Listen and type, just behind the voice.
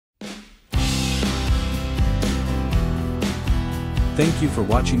Thank you for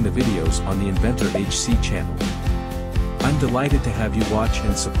watching the videos on the Inventor HC channel. I'm delighted to have you watch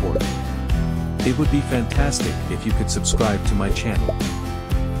and support. It would be fantastic if you could subscribe to my channel.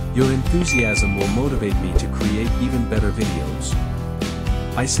 Your enthusiasm will motivate me to create even better videos.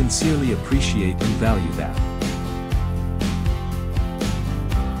 I sincerely appreciate and value that.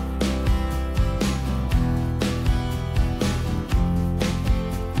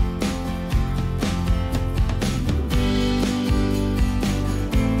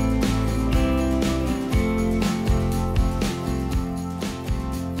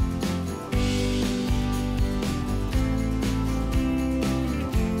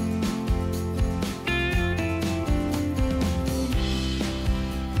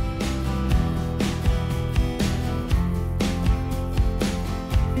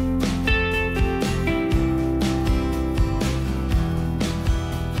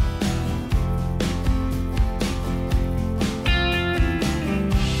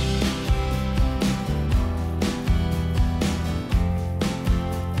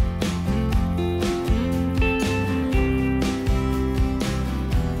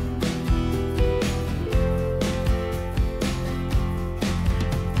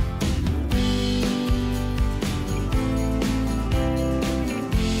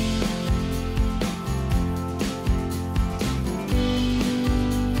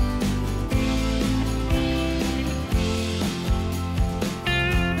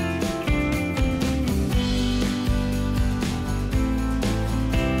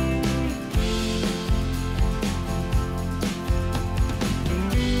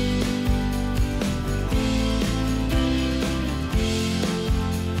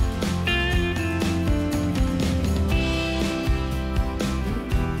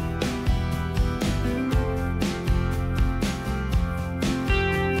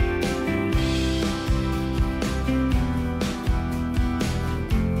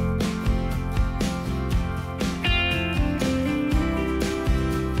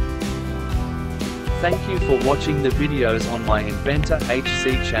 Thank you for watching the videos on my Inventor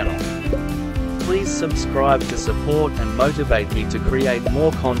HC channel. Please subscribe to support and motivate me to create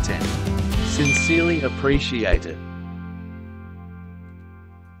more content. Sincerely appreciated.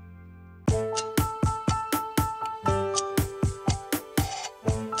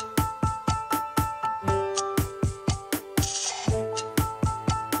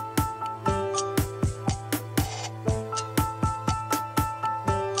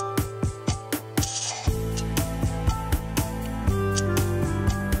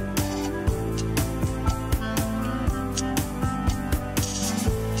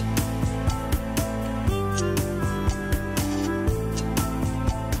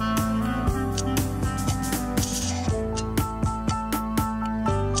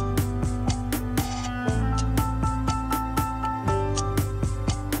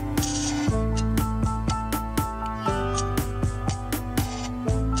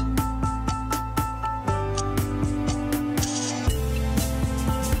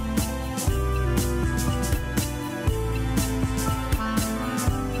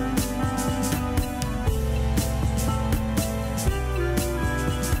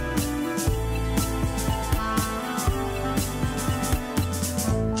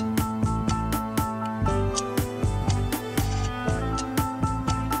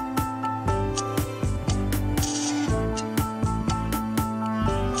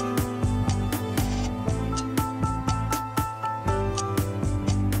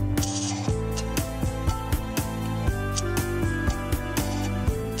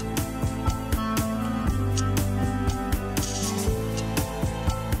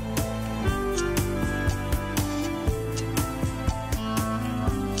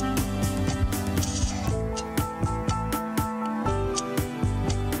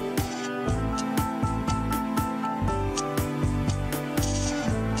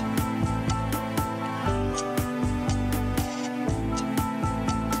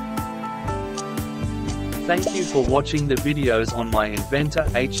 Thank you for watching the videos on my Inventor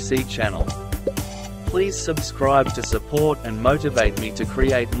HC channel. Please subscribe to support and motivate me to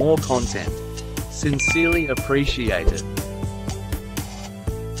create more content. Sincerely appreciated.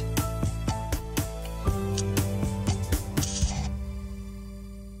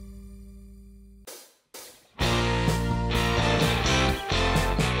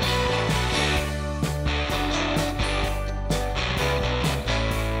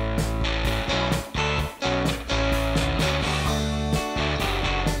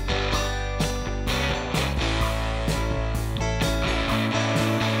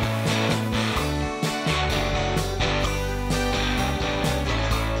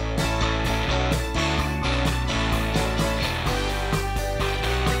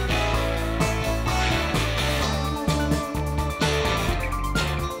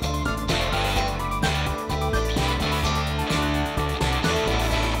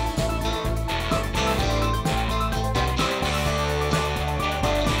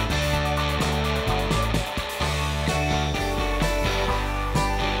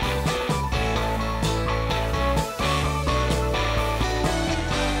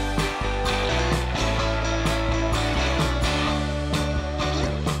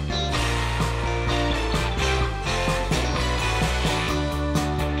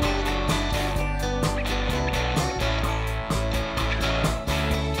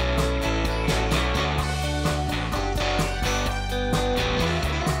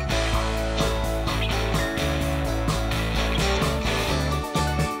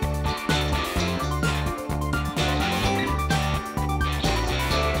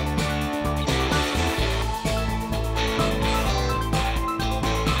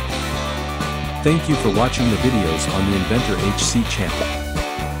 Thank you for watching the videos on the Inventor HC channel.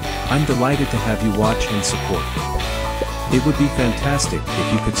 I'm delighted to have you watch and support. It would be fantastic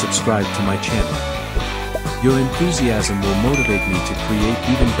if you could subscribe to my channel. Your enthusiasm will motivate me to create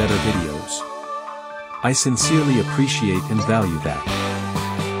even better videos. I sincerely appreciate and value that.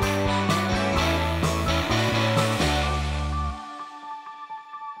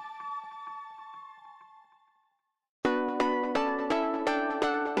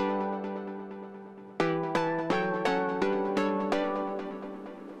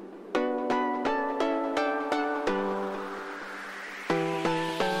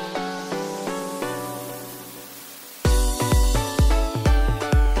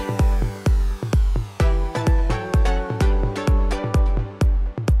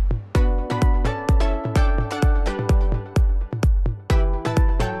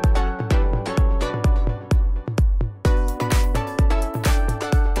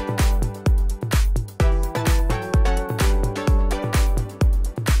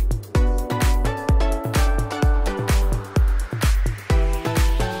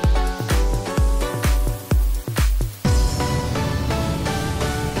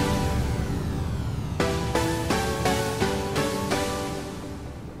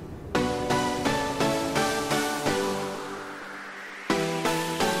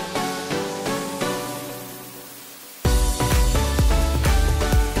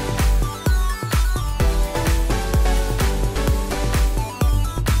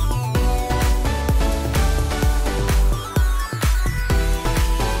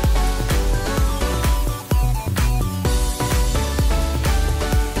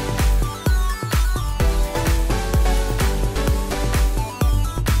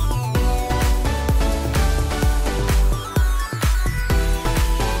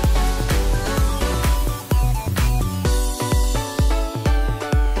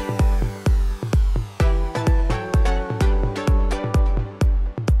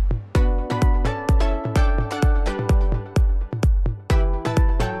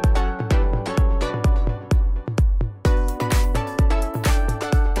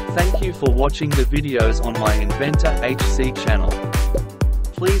 Thank you for watching the videos on my Inventor HC channel.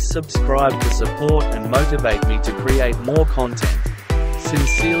 Please subscribe to support and motivate me to create more content.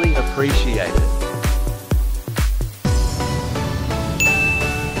 Sincerely appreciated.